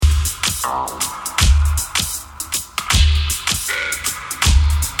From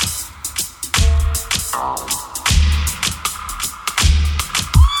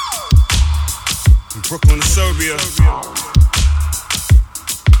Brooklyn to Serbia.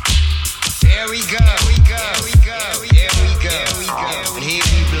 Here we go, here we go, here we go, and here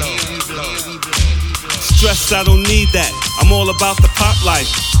we blow. Stress, I don't need that. I'm all about the pop life.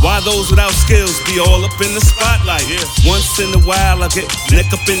 Why those without skills be all up in the spotlight? Once in a while I get neck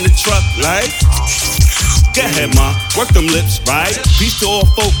up in the truck like. Go ahead, ma, work them lips, right? Peace to all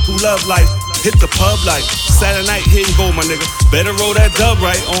folk who love life. Hit the pub like Saturday night, here you go, my nigga. Better roll that dub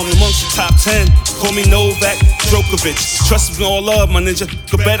right on amongst the top 10. Call me Novak Djokovic. Trust me, all love, my ninja.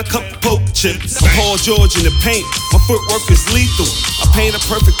 Go bet a couple poker chips. I'm Paul George in the paint. My footwork is lethal. I paint a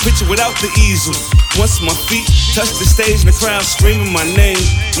perfect picture without the easel. Once my feet touch the stage and the crowd screaming my name.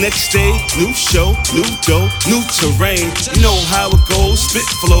 Next day, new show, new dough, new terrain. You know how it goes. Spit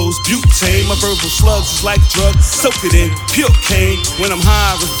flows, butane. My verbal slugs is like drugs. Soak it in, pure cane. When I'm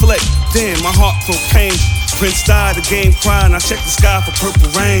high, I reflect. Damn, my heart cocaine. Prince died, the game crying. I check the sky for purple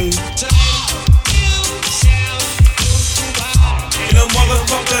rain. Ain't no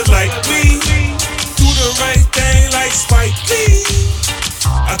motherfucker like me. Do the right thing like Spike Lee.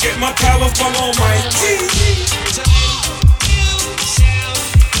 I get my power from Almighty.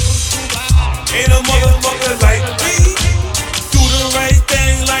 Ain't no motherfucker like me. Do the right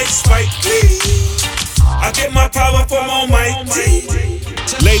thing like Spike Lee. I get my power from Almighty.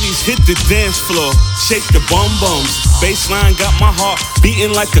 Ladies hit the dance floor, shake the bum bums. Baseline got my heart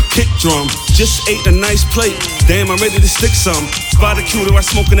beating like a kick drum. Just ate a nice plate, damn I'm ready to stick some. Spot a cuter, I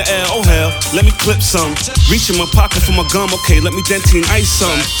smoke in the air, oh hell, let me clip some. Reach in my pocket for my gum, okay, let me dentine ice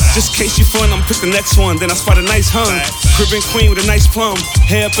some. Just in case you fun, I'm pick the next one, then I spot a nice hun. Caribbean queen with a nice plum,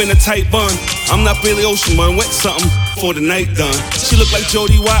 hair up in a tight bun. I'm not Billy Ocean, but I wet something for the night done. She look like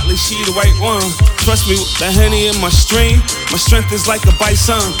Jodie Watley, she the right one. Trust me, with the Henny in my stream, my strength is like a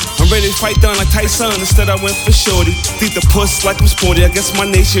bison. I'm ready to fight down like Tyson, instead I went for shorty. Beat the puss like I'm sporty, I guess my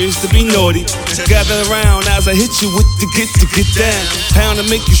nature is to be naughty. Gather around as I hit you with the get down. Pound to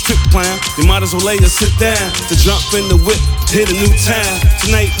make you strip clown, you might as well lay or sit down. To jump in the whip, hit a new town.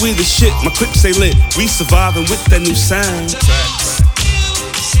 Tonight we the shit, my clips stay lit. We surviving with that new sound.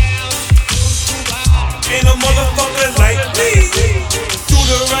 Ain't no motherfucker like me. Do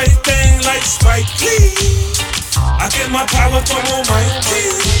the right thing like Spike Lee. I get my power from Almighty.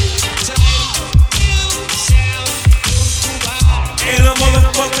 Ain't no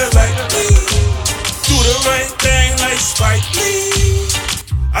motherfucker like me. Do the right thing like Spike Lee.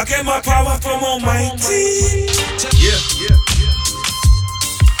 I get my power from Almighty. Yeah.